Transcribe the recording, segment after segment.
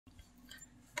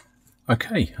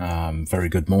Okay, very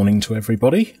good morning to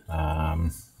everybody.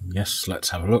 Yes,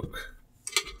 let's have a look.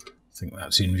 I think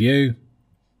that's in view.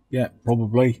 Yeah,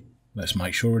 probably. Let's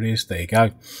make sure it is. There you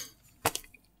go.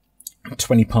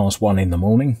 1:20 in the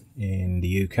morning in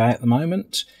the UK at the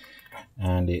moment,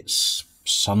 and it's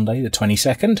Sunday the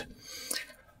 22nd.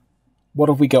 What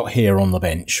have we got here on the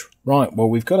bench? Right, well,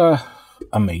 we've got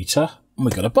a meter and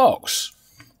we've got a box,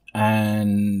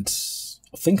 and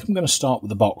I think I'm going to start with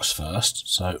the box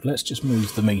first. So let's just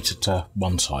move the meter to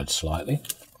one side slightly.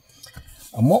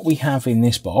 And what we have in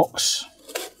this box,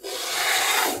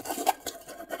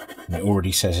 and it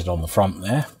already says it on the front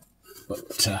there,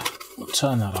 but we'll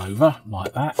turn that over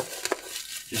like that.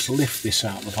 Just lift this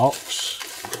out of the box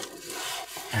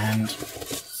and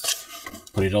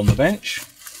put it on the bench.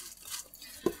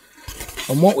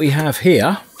 And what we have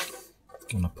here, I'm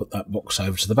going to put that box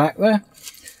over to the back there.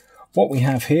 What we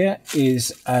have here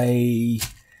is a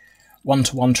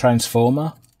 1-to-1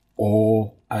 transformer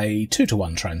or a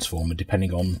 2-to-1 transformer,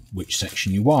 depending on which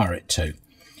section you wire it to.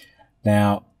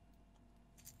 Now,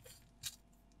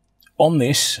 on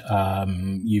this,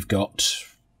 you've got,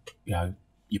 your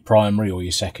primary or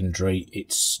your secondary.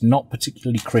 It's not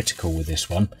particularly critical with this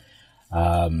one.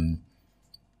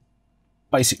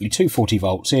 Basically 240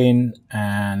 volts in,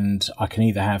 and I can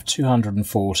either have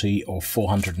 240 or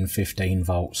 415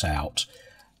 volts out.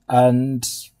 And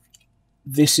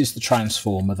this is the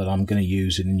transformer that I'm going to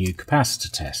use in the new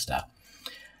capacitor tester.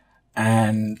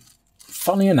 And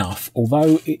funny enough,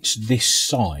 although it's this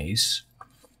size,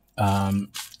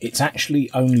 it's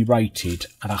actually only rated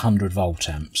at 100 volt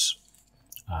amps.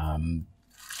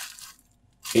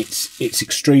 It's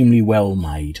extremely well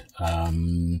made.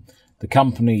 The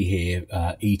company here,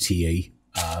 ETE,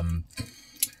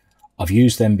 I've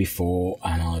used them before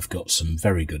and I've got some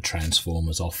very good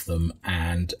transformers off them,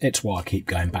 and it's why I keep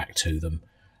going back to them.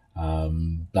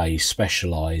 They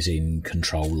specialise in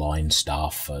control line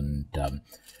stuff, and down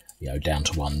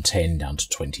to 110, down to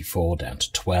 24, down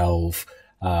to 12.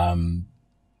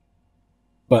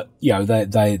 But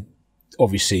they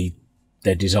obviously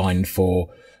they're designed for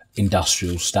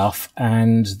industrial stuff,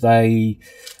 and they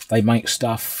make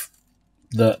stuff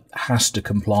that has to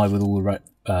comply with all the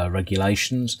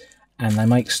regulations, and they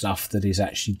make stuff that is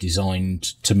actually designed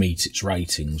to meet its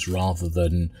ratings, rather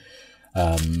than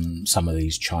some of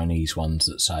these Chinese ones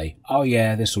that say, oh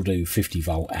yeah, this will do 50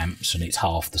 volt amps and it's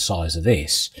half the size of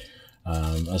this.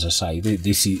 As I say,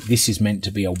 this is meant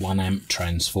to be a 1 amp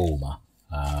transformer,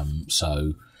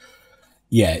 so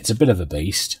yeah, it's a bit of a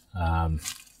beast.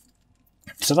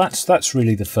 So that's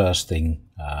really the first thing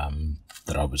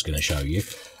that I was going to show you.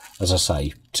 As I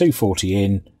say, 240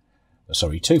 in,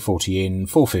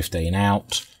 415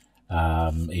 out.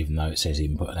 Even though it says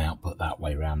input and output that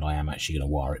way around, I am actually going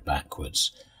to wire it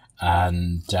backwards.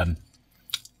 And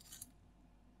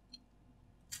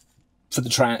for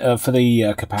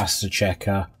the capacitor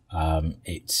checker,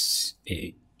 it's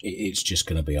just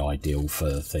going to be ideal for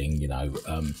the thing.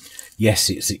 Yes,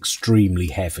 it's extremely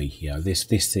heavy.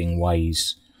 This thing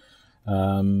weighs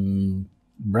round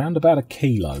about a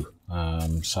kilo.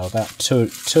 So about two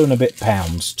and a bit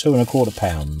pounds, 2¼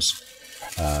 pounds.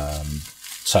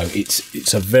 So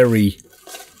it's a very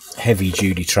heavy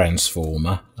duty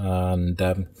transformer, and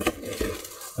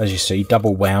as you see,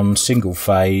 double wound, single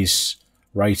phase,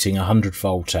 rating 100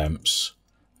 volt amps,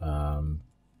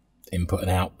 input and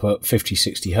output,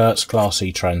 50-60 hertz, Class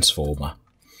E transformer.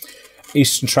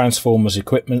 Eastern Transformers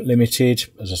Equipment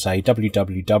Limited, as I say,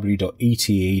 www.ete.co.uk,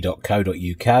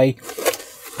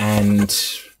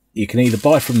 and you can either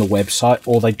buy from the website,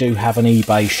 or they do have an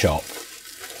eBay shop,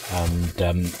 and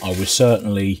I would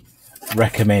certainly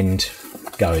recommend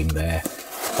going there.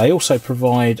 They also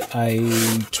provide a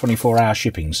 24-hour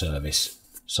shipping service,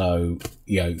 so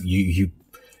you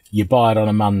buy it on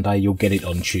a Monday, you'll get it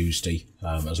on Tuesday,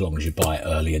 as long as you buy it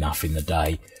early enough in the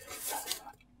day.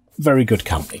 Very good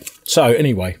company. So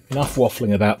anyway, enough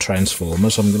waffling about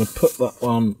transformers. I'm going to put that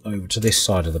one over to this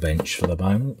side of the bench for the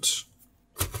moment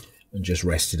and just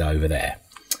rest it over there.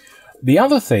 The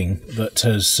other thing that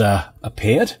has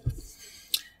appeared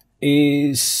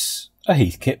is a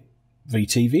Heathkit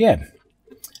VVTM.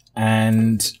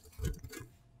 And,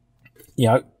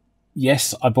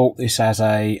 yes, I bought this as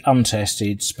a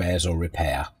untested spares or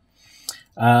repair.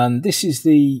 And this is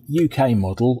the UK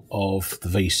model of the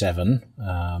V7,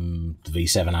 the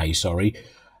V7A, sorry,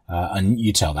 and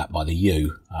you tell that by the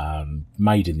U.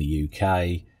 Made in the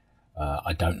UK.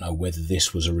 I don't know whether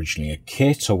this was originally a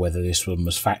kit or whether this one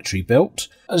was factory built.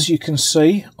 As you can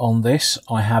see on this,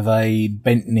 I have a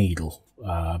bent needle.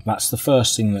 That's the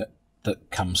first thing that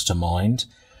comes to mind.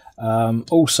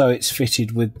 Also, it's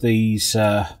fitted with these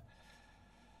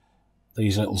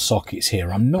these little sockets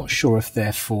here. I'm not sure if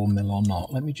they're 4mm or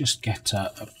not. Let me just get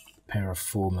a pair of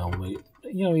 4mm.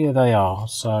 You know, yeah, they are.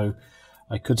 So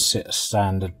I could sit a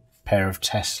standard pair of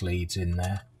test leads in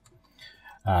there.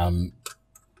 I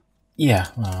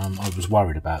was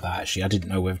worried about that actually. I didn't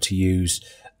know whether to use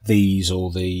these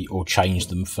or change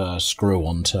them for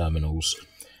screw-on terminals.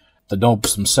 The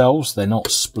knobs themselves, they're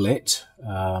not split.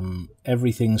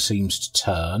 Everything seems to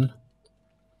turn,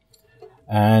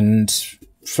 and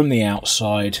from the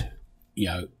outside, you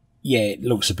know, yeah, it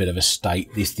looks a bit of a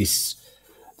state. This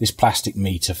plastic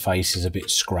meter face is a bit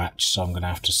scratched, so I'm going to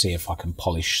have to see if I can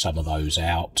polish some of those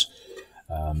out.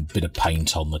 Bit of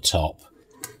paint on the top.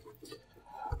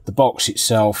 The box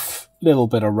itself, little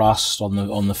bit of rust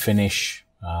on the finish.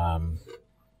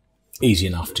 Easy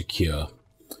enough to cure.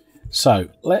 So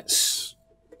let's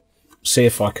see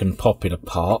if I can pop it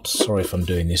apart. Sorry if I'm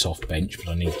doing this off bench, but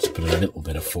I need to put a little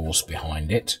bit of force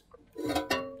behind it.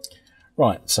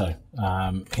 Right, so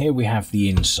here we have the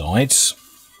insides,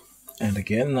 and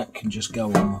again that can just go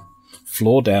on the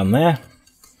floor down there,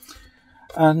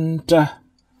 and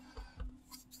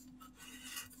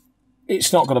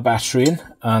it's not got a battery in,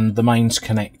 and the mains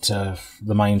connector,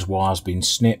 the mains wire's been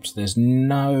snipped. There's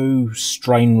no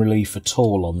strain relief at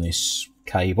all on this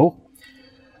cable,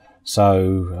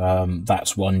 so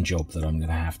that's one job that I'm going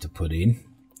to have to put in.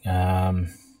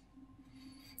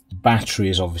 The battery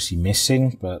is obviously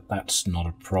missing, but that's not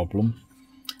a problem.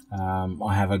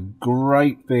 I have a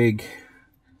great big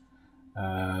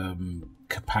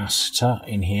capacitor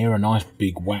in here, a nice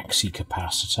big waxy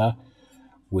capacitor,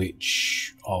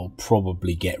 which I'll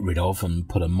probably get rid of and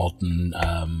put a modern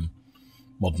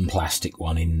plastic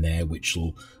one in there, which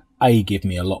will A, give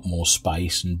me a lot more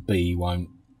space, and B, won't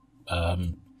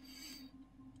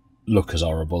look as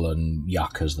horrible and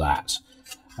yuck as that.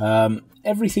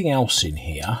 Everything else in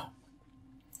here,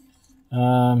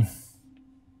 I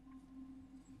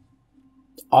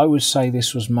would say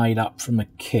this was made up from a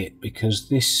kit, because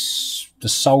the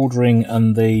soldering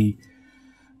and the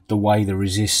way the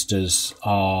resistors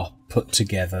are put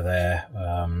together there,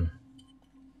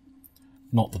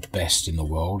 not the best in the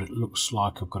world. It looks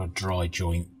like I've got a dry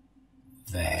joint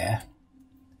there.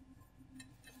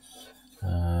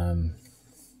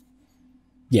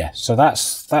 Yeah, so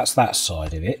that's that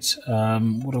side of it.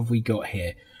 What have we got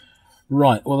here?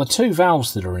 Right, well, the two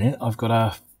valves that are in it, I've got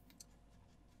a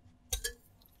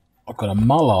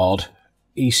Mullard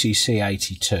ECC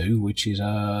 82, which is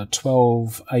a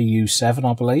 12AU7,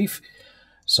 I believe.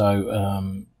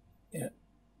 So yeah,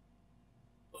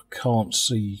 I can't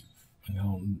see. Hang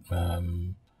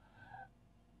on,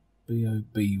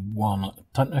 BOB1. I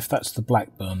don't know if that's the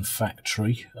Blackburn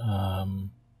factory.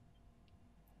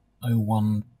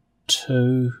 012.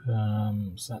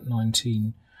 Is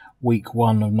that week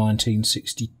 1 of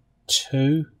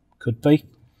 1962? Could be.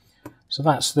 So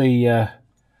that's the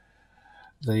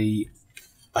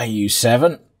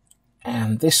AU7,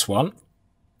 and this one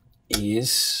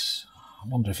is, I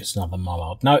wonder if it's another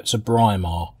Mullard. No, it's a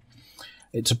Brimar.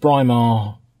 It's a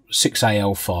Brimar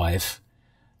 6AL5,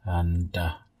 and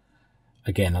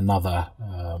again another.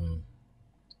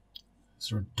 Is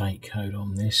there a date code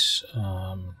on this?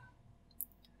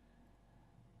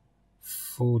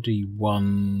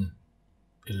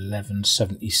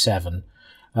 411177.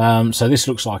 So this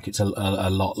looks like it's a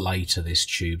lot later, this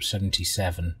tube,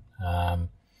 77.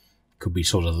 Could be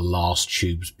sort of the last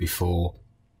tubes before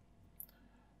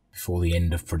the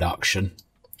end of production.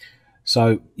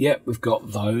 So yeah, we've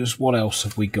got those. What else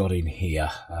have we got in here?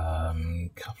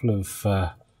 A couple of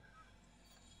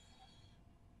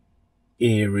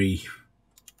Erie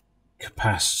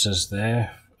capacitors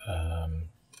there.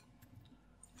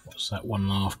 What's that,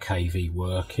 1.5 kV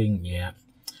working? Yeah.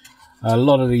 A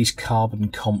lot of these carbon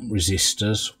comp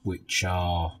resistors, which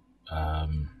are, I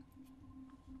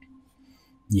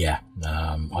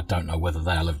don't know whether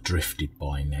they'll have drifted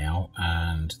by now.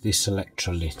 And this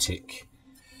electrolytic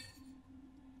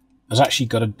has actually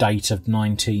got a date of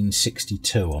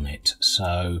 1962 on it,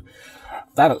 so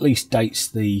that at least dates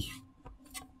the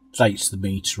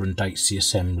meter and dates the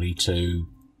assembly to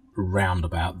round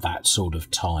about that sort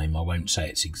of time. I won't say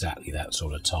it's exactly that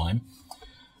sort of time.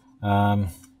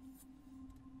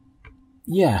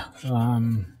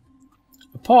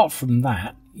 Apart from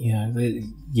that, you know,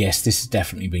 yes, this has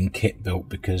definitely been kit built,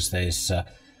 because there's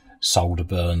solder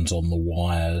burns on the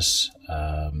wires.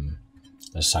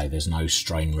 As I say, there's no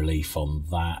strain relief on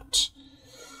that.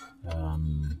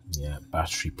 Yeah,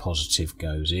 battery positive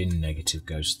goes in, negative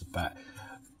goes to the back.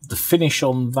 The finish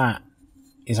on that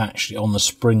is actually, on the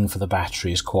spring for the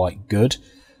battery, is quite good,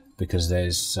 because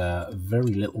there's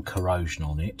very little corrosion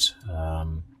on it.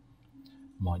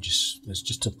 there's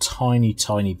just a tiny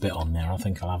bit on there. I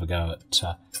think I'll have a go at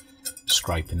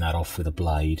scraping that off with a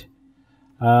blade.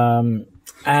 And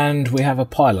we have a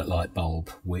pilot light bulb,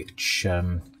 which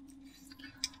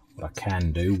what I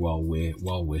can do while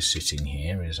we're sitting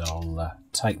here is I'll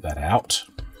take that out.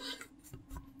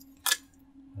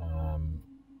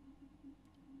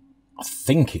 I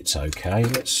think it's okay.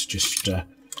 Let's just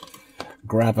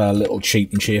grab a little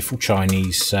cheap and cheerful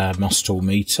Chinese Mustall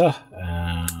meter,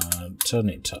 turn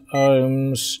it to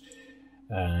ohms,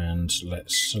 and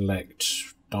let's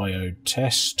select diode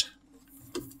test,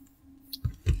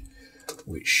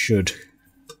 which should,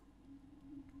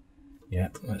 yeah,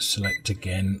 let's select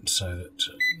again so that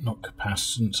not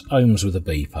capacitance, ohms with a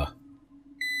beeper.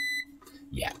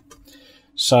 Yeah,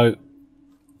 so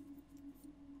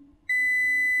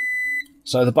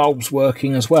the bulb's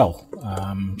working as well,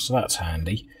 so that's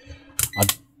handy. I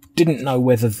didn't know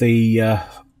whether the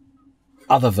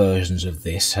other versions of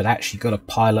this had actually got a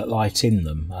pilot light in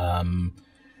them.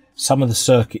 Some of the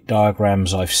circuit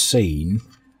diagrams I've seen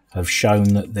have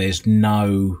shown that there's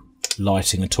no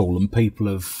lighting at all, and people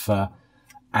have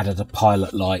added a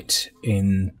pilot light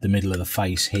in the middle of the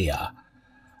face here.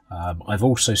 I've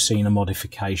also seen a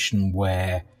modification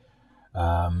where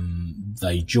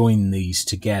they join these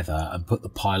together and put the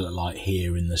pilot light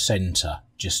here in the centre,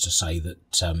 just to say that,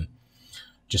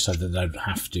 just so that they don't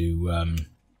have to,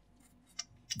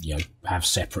 you know, have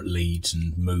separate leads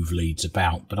and move leads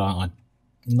about. But I'm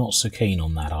not so keen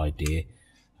on that idea.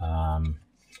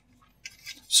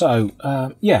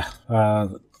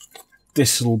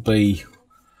 This will be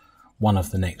one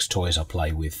of the next toys I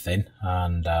play with then,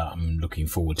 and I'm looking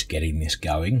forward to getting this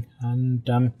going.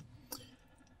 And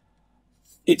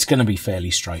it's going to be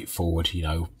fairly straightforward. You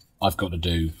know, I've got to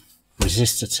do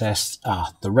resistor tests.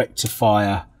 The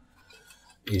rectifier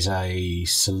is a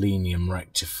selenium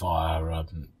rectifier.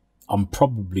 I'm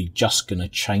probably just going to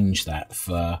change that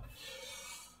for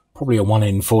probably a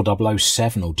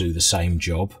 1N4007 will do the same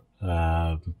job,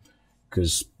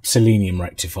 because selenium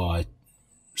rectifiers,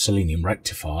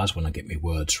 when I get my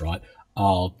words right,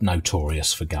 are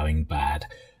notorious for going bad.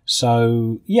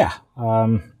 So yeah,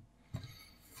 I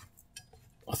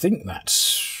think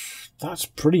that's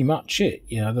pretty much it.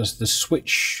 You know, the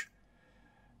switch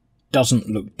doesn't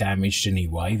look damaged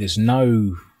anyway. There's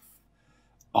no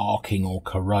arcing or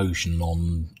corrosion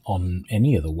on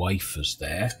any of the wafers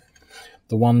there.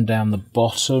 The one down the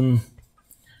bottom,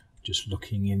 just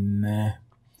looking in there,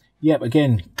 yep,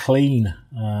 again clean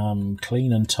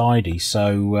and tidy.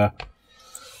 So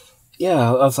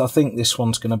yeah, I think this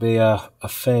one's going to be a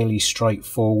fairly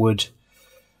straightforward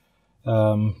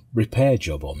repair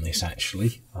job on this,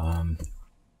 actually.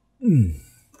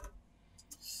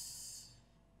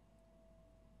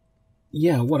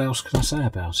 Yeah, what else can I say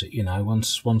about it? You know,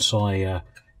 once I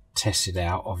test it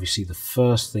out, obviously the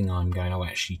first thing I'm going to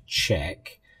actually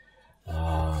check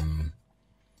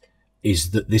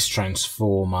is that this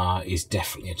transformer is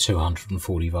definitely a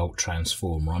 240 volt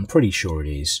transformer. I'm pretty sure it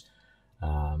is,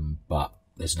 but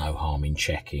there's no harm in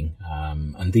checking.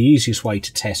 And the easiest way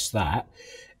to test that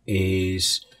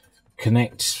is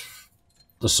connect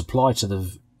the supply to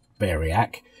the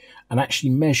variac and actually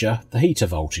measure the heater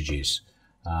voltages.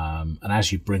 And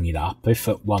as you bring it up, if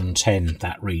at 110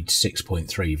 that reads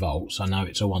 6.3 volts, I know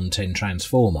it's a 110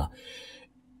 transformer.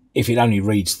 If it only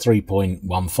reads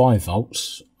 3.15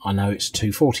 volts, I know it's a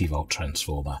 240 volt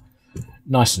transformer.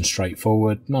 Nice and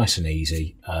straightforward, nice and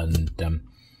easy, and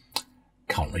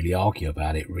can't really argue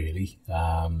about it, really.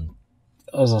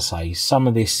 As I say, some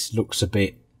of this looks a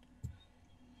bit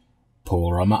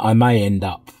poor. I may end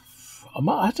up,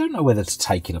 I don't know whether to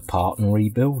take it apart and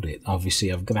rebuild it. Obviously,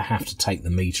 I'm going to have to take the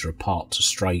meter apart to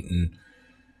straighten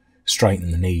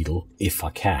the needle if I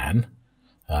can.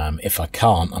 If I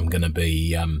can't, I'm going to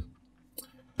be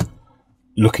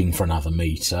looking for another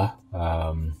meter.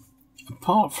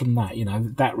 Apart from that, you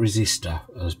know, that resistor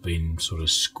has been sort of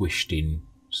squished in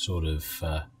sort of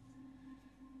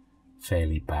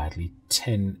fairly badly.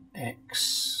 10x,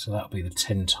 so that'll be the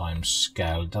 10 times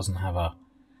scale. It doesn't have a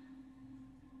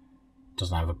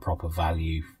proper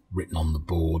value written on the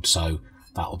board, so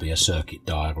that'll be a circuit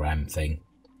diagram thing.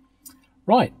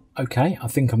 Right, okay, I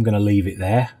think I'm going to leave it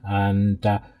there, and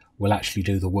we'll actually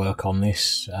do the work on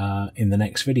this in the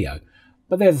next video.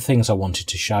 But they're the things I wanted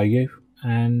to show you,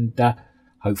 and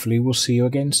hopefully we'll see you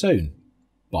again soon.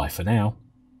 Bye for now.